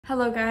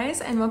Hello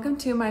guys, and welcome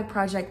to my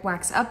Project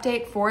Wax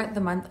update for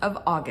the month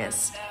of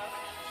August.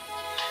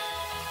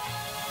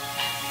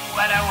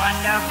 What a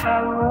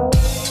wonderful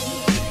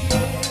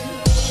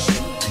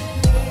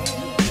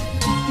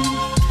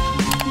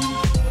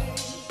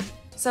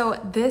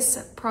So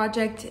this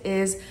project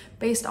is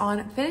based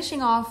on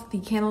finishing off the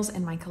candles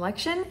in my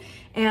collection,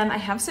 and I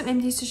have some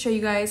empties to show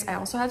you guys. I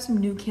also have some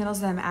new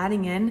candles that I'm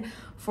adding in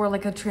for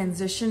like a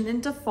transition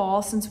into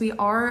fall. Since we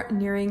are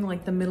nearing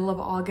like the middle of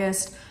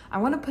August, I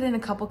want to put in a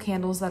couple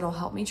candles that'll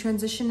help me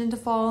transition into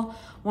fall,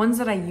 ones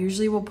that I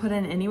usually will put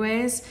in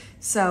anyways.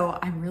 So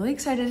I'm really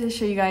excited to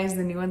show you guys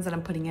the new ones that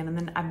I'm putting in, and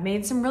then I've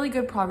made some really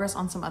good progress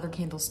on some other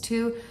candles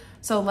too.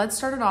 So let's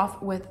start it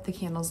off with the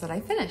candles that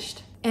I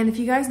finished. And if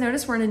you guys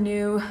notice, we're in a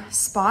new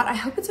spot. I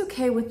hope it's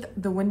okay with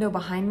the window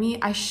behind me.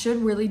 I should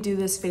really do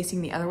this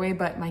facing the other way,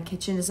 but my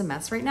kitchen is a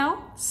mess right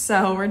now.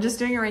 So we're just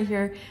doing it right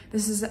here.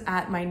 This is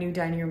at my new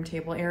dining room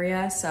table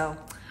area. So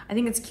I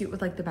think it's cute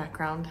with like the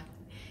background.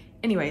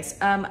 Anyways,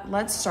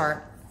 let's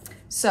start.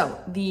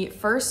 So the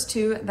first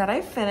two that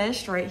I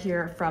finished right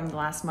here from the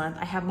last month,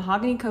 I have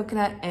Mahogany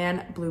Coconut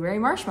and Blueberry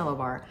Marshmallow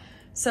Bar.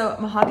 So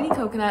Mahogany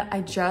Coconut,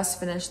 I just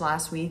finished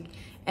last week,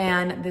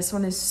 and this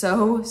one is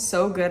so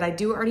good. I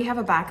do already have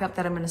a backup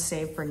that I'm gonna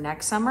save for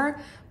next summer,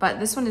 but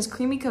this one is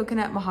Creamy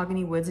Coconut,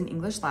 Mahogany Woods, and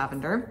English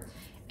Lavender.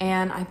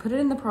 And I put it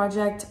in the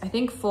project, I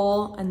think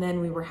full, and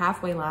then we were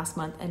halfway last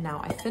month, and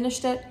now I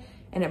finished it,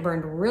 and it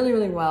burned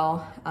really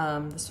well.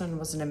 This one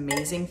was an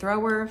amazing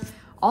thrower.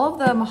 All of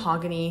the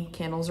mahogany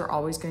candles are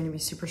always going to be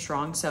super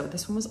strong, so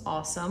this one was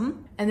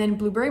awesome. And then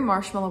Blueberry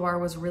Marshmallow Bar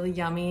was really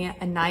yummy,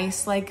 a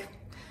nice, like,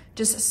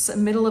 just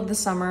middle of the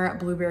summer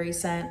blueberry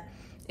scent.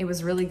 It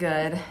was really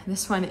good.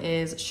 This one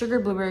is sugar,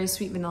 blueberry,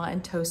 sweet vanilla,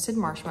 and toasted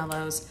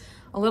marshmallows.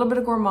 A little bit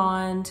of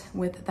gourmand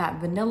with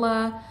that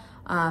vanilla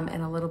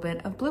and a little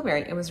bit of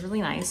blueberry. It was really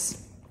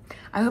nice.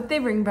 I hope they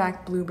bring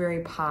back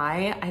blueberry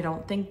pie. I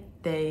don't think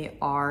they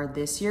are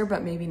this year,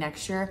 but maybe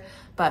next year.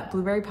 But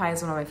blueberry pie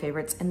is one of my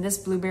favorites. And this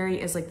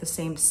blueberry is like the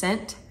same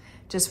scent,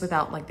 just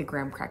without like the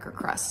graham cracker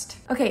crust.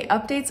 Okay,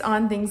 updates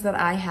on things that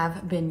I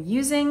have been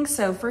using.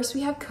 So first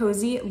we have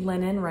Cozy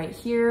Linen right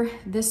here.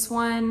 This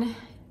one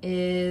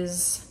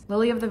is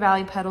Lily of the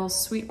Valley Petals,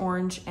 Sweet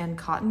Orange, and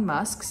Cotton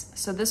Musks.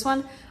 So this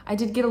one, I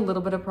did get a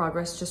little bit of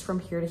progress just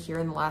from here to here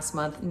in the last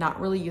month, not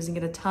really using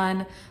it a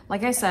ton.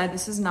 Like I said,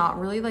 this is not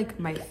really like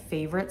my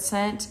favorite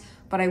scent,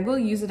 but I will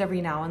use it every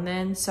now and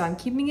then. So I'm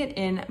keeping it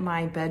in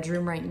my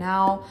bedroom right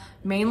now,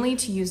 mainly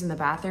to use in the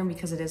bathroom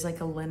because it is like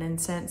a linen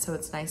scent, so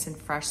it's nice and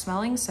fresh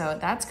smelling. So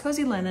that's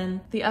Cozy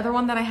Linen. The other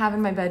one that I have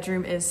in my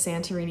bedroom is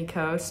Santorini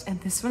Coast, and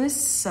this one is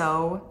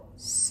so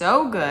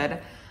good.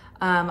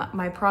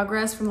 My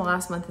progress from the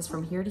last month is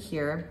from here to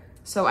here.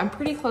 So I'm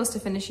pretty close to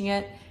finishing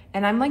it,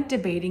 and I'm like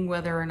debating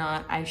whether or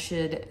not I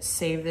should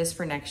save this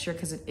for next year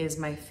because it is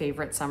my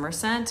favorite summer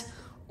scent,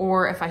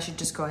 or if I should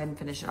just go ahead and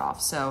finish it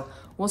off. So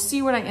we'll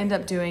see what I end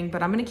up doing,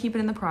 but I'm gonna keep it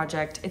in the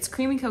project. It's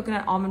Creamy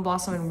Coconut, Almond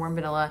Blossom, and Warm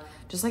Vanilla.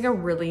 Just like a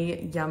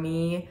really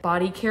yummy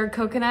body care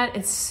coconut.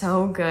 It's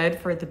so good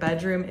for the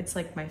bedroom. It's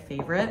like my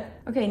favorite.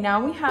 Okay,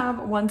 now we have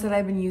ones that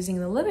I've been using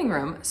in the living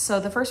room. So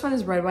the first one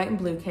is Red, White, and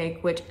Blue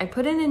Cake, which I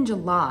put in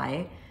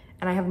July,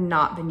 and I have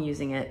not been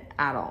using it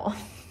at all.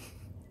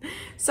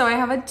 So I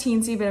have a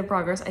teensy bit of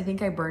progress. I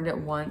think I burned it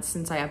once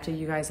since I updated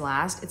you guys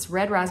last. It's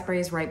red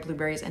raspberries, ripe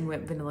blueberries, and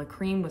whipped vanilla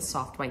cream with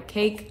soft white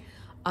cake.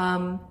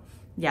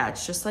 Yeah,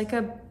 it's just like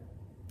a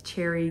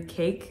cherry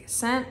cake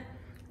scent.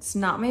 It's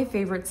not my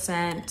favorite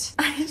scent.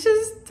 I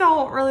just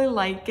don't really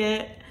like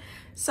it.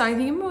 So I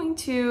think I'm going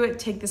to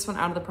take this one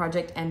out of the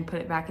project and put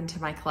it back into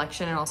my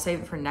collection, and I'll save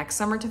it for next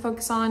summer to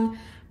focus on.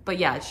 But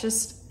yeah, it's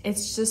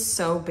just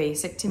so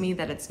basic to me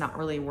that it's not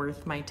really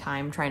worth my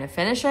time trying to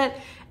finish it,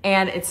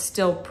 and it's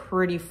still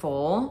pretty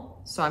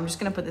full. So I'm just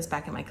gonna put this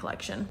back in my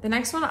collection. The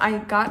next one I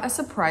got a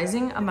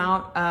surprising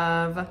amount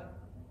of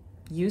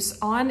use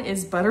on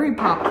is Buttery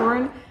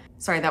Popcorn.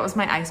 Sorry, that was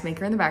my ice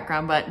maker in the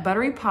background, but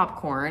Buttery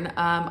Popcorn,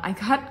 I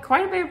got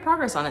quite a bit of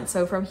progress on it.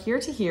 So from here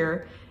to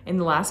here in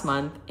the last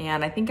month,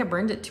 and I think I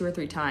burned it 2 or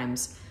 3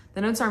 times.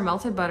 The notes are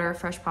melted butter,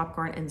 fresh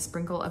popcorn, and a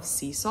sprinkle of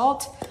sea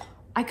salt.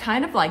 I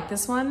kind of like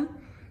this one.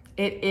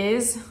 It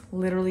is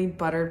literally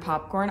buttered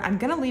popcorn. I'm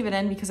gonna leave it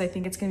in because I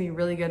think it's gonna be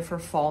really good for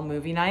fall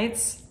movie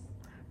nights,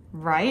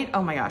 right?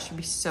 Oh my gosh, it'd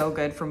be so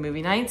good for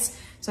movie nights.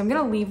 So I'm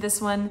gonna leave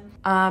this one,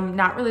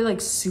 not really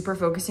like super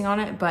focusing on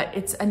it, but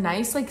it's a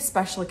nice like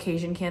special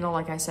occasion candle.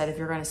 Like I said, if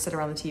you're gonna sit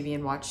around the TV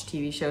and watch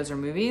TV shows or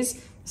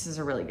movies, this is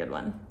a really good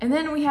one. And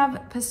then we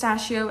have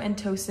Pistachio and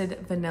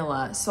Toasted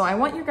Vanilla. So I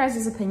want your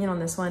guys' opinion on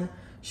this one.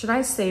 Should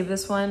I save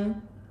this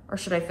one or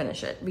should I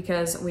finish it?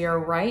 Because we are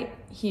right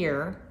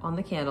here on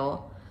the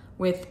candle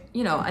with,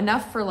 you know,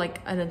 enough for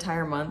like an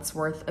entire month's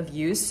worth of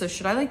use. So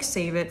should I like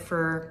save it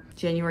for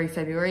January,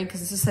 February? Because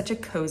this is such a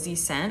cozy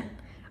scent.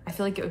 I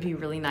feel like it would be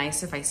really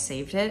nice if I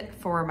saved it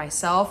for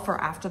myself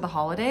for after the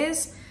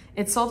holidays.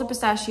 It's salted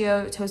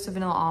pistachio, toasted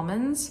vanilla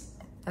almonds.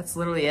 That's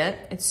literally it.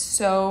 It's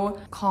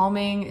so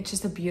calming. It's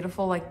just a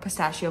beautiful like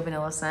pistachio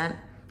vanilla scent.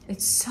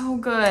 It's so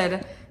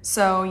good.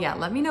 So yeah,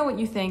 let me know what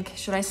you think.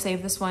 Should I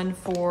save this one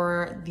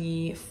for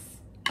the,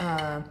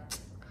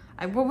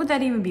 what would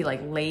that even be,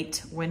 like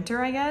late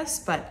winter, I guess?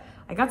 But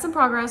I got some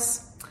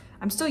progress.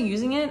 I'm still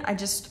using it.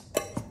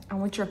 I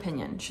want your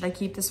opinion. Should I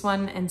keep this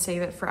one and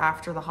save it for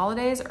after the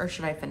holidays, or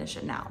should I finish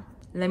it now?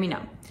 Let me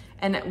know.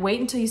 And wait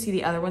until you see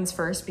the other ones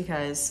first,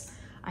 because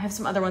I have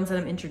some other ones that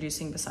I'm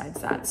introducing besides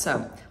that.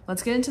 So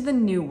let's get into the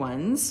new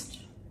ones.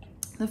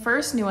 The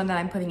first new one that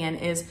I'm putting in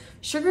is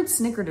Sugared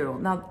Snickerdoodle.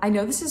 Now, I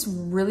know this is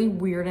really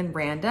weird and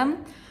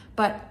random,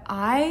 but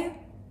I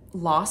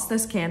lost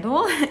this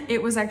candle.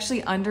 It was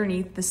actually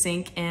underneath the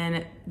sink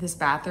in this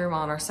bathroom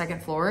on our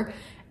second floor,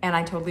 and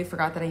I totally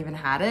forgot that I even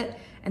had it.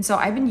 And so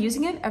I've been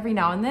using it every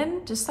now and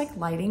then, just like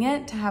lighting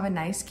it to have a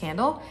nice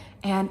candle,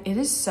 and it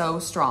is so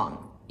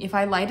strong. If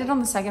I light it on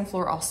the second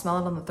floor, I'll smell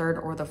it on the third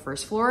or the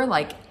first floor.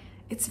 Like,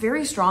 it's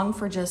very strong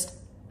for just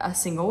a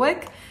single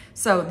wick.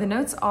 So the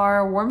notes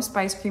are warm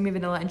spice, creamy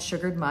vanilla, and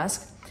sugared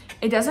musk.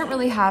 It doesn't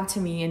really have, to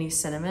me, any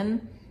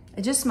cinnamon.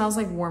 It just smells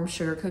like warm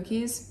sugar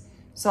cookies.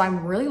 So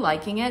I'm really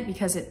liking it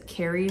because it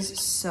carries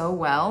so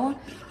well.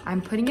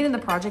 I'm putting it in the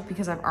project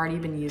because I've already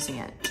been using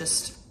it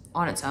just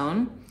on its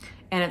own,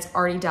 and it's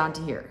already down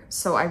to here.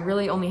 So I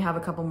really only have a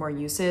couple more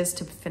uses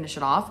to finish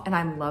it off, and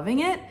I'm loving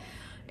it.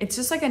 It's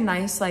just like a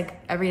nice,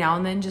 like every now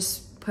and then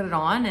just put it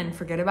on and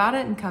forget about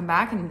it and come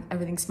back and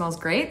everything smells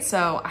great.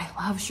 So I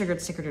love Sugared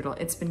Snickerdoodle.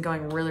 It's been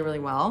going really, really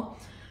well.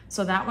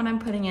 So that one I'm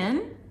putting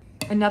in.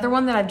 Another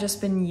one that I've just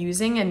been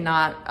using and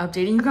not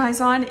updating you guys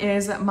on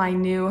is my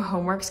new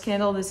Homeworks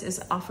candle. This is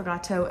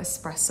Affogato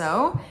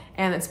Espresso,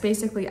 and it's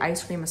basically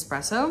ice cream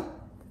espresso.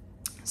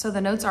 So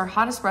the notes are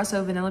hot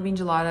espresso, vanilla bean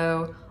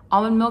gelato,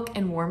 almond milk,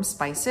 and warm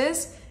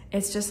spices.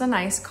 It's just a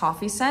nice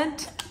coffee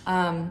scent.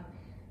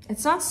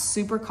 It's not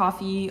super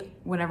coffee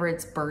whenever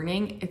it's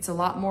burning. It's a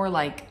lot more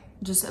like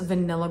just a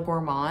vanilla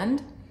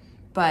gourmand,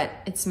 but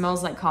it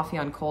smells like coffee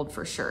on cold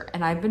for sure.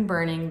 And I've been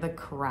burning the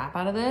crap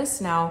out of this.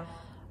 Now,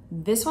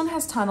 this one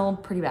has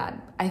tunneled pretty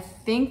bad. I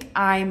think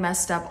I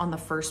messed up on the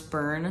first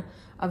burn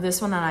of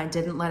this one, and I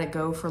didn't let it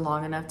go for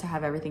long enough to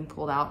have everything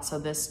pulled out. So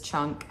this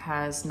chunk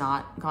has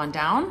not gone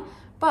down,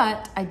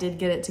 but I did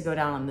get it to go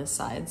down on this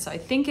side. So I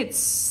think it's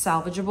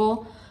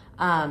salvageable.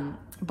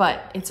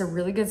 But it's a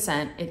really good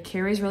scent. It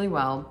carries really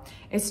well.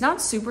 It's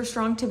not super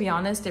strong, to be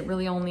honest. It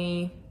really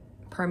only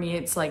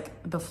permeates like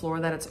the floor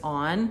that it's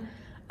on.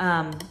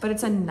 But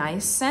it's a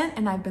nice scent,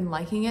 and I've been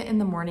liking it in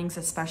the mornings,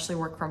 especially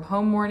work from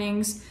home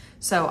mornings.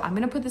 So I'm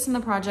gonna put this in the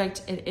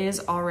project. It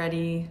is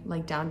already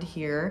like down to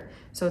here,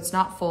 so it's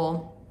not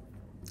full.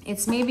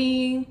 It's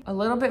maybe a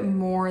little bit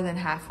more than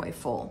halfway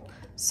full.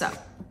 So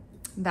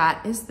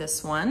that is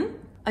this one.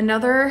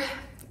 Another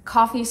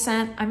coffee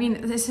scent. I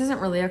mean, this isn't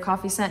really a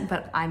coffee scent,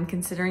 but I'm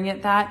considering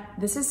it that.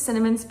 This is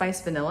Cinnamon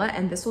Spice Vanilla,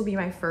 and this will be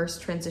my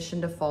first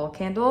transition to fall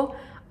candle.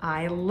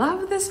 I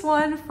love this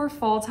one for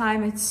fall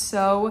time. It's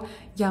so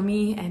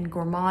yummy and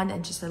gourmand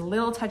and just a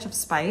little touch of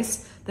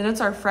spice. The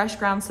notes are fresh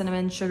ground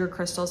cinnamon, sugar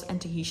crystals,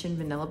 and Tahitian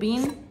vanilla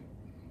bean.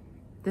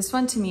 This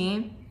one to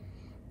me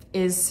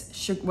is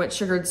what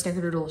Sugared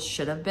Snickerdoodle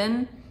should have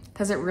been,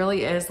 because it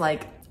really is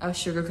like a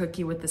sugar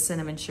cookie with the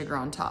cinnamon sugar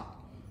on top.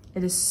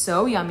 It is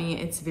so yummy.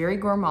 It's very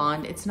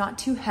gourmand. It's not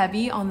too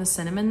heavy on the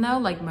cinnamon though,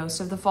 like most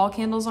of the fall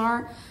candles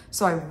are.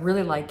 So I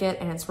really like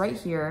it, and it's right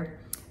here.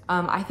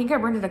 I think I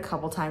burned it a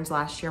couple times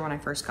last year when I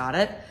first got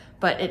it,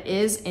 but it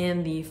is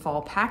in the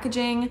fall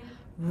packaging.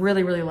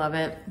 Really, really love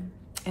it.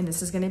 And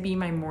this is gonna be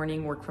my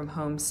morning work from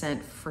home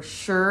scent for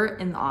sure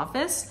in the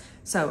office.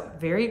 So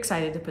very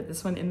excited to put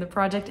this one in the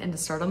project and to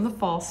start on the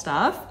fall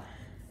stuff.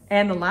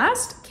 And the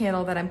last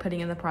candle that I'm putting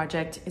in the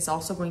project is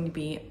also going to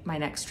be my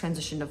next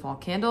transition to fall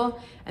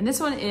candle. And this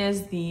one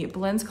is the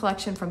Blends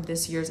collection from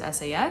this year's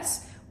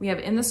SAS. We have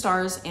In the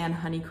Stars and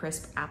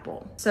Honeycrisp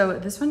Apple. So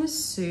this one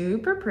is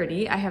super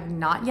pretty. I have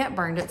not yet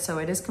burned it, so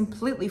it is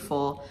completely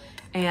full.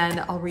 And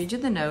I'll read you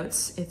the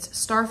notes. It's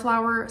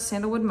Starflower,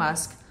 Sandalwood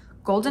Musk,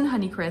 Golden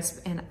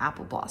Honeycrisp, and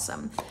Apple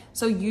Blossom.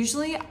 So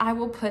usually I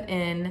will put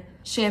in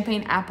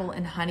Champagne Apple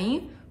and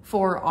Honey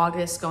for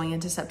August going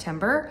into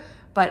September.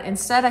 But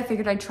instead I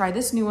figured I'd try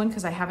this new one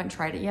because I haven't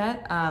tried it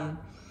yet.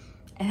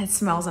 And it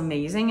smells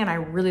amazing, and I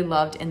really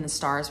loved In the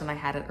Stars when I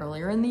had it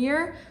earlier in the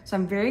year. So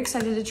I'm very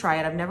excited to try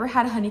it. I've never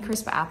had a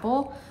Honeycrisp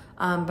Apple,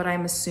 but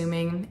I'm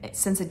assuming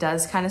since it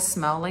does kind of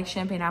smell like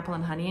Champagne Apple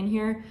and Honey in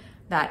here,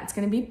 that it's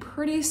gonna be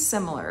pretty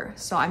similar.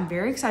 So I'm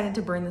very excited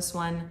to burn this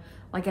one.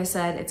 Like I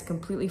said, it's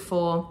completely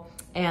full.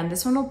 And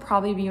this one will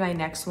probably be my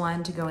next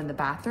one to go in the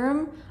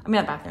bathroom. I mean,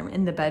 not bathroom,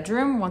 in the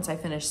bedroom once I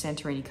finish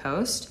Santorini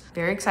Coast.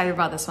 Very excited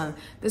about this one.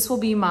 This will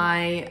be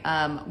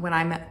my, when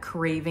I'm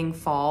craving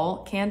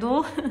fall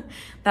candle.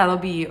 That'll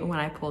be when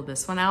I pull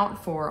this one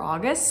out for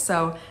August.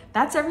 So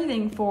that's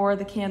everything for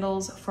the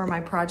candles for my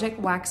Project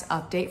Wax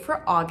update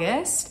for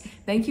August.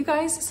 Thank you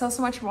guys so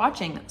much for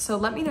watching. So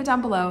let me know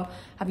down below,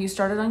 have you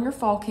started on your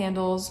fall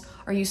candles?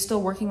 Are you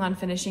still working on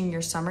finishing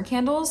your summer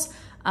candles?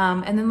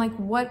 And then like,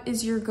 what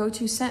is your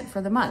go-to scent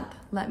for the month?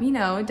 Let me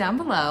know down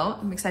below.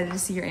 I'm excited to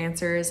see your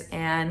answers.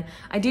 And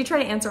I do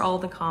try to answer all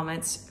of the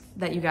comments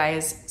that you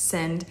guys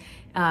send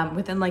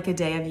within like a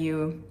day of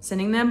you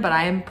sending them, but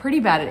I am pretty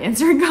bad at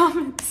answering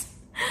comments.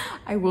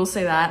 I will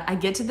say that. I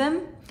get to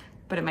them,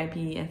 but it might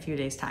be in a few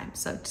days time,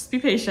 so just be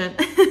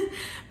patient.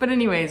 But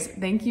anyways,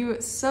 thank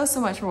you so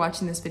much for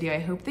watching this video. I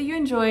hope that you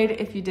enjoyed.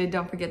 If you did,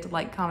 don't forget to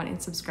like, comment,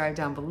 and subscribe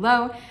down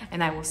below,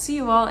 and I will see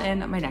you all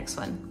in my next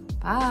one.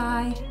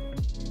 Bye.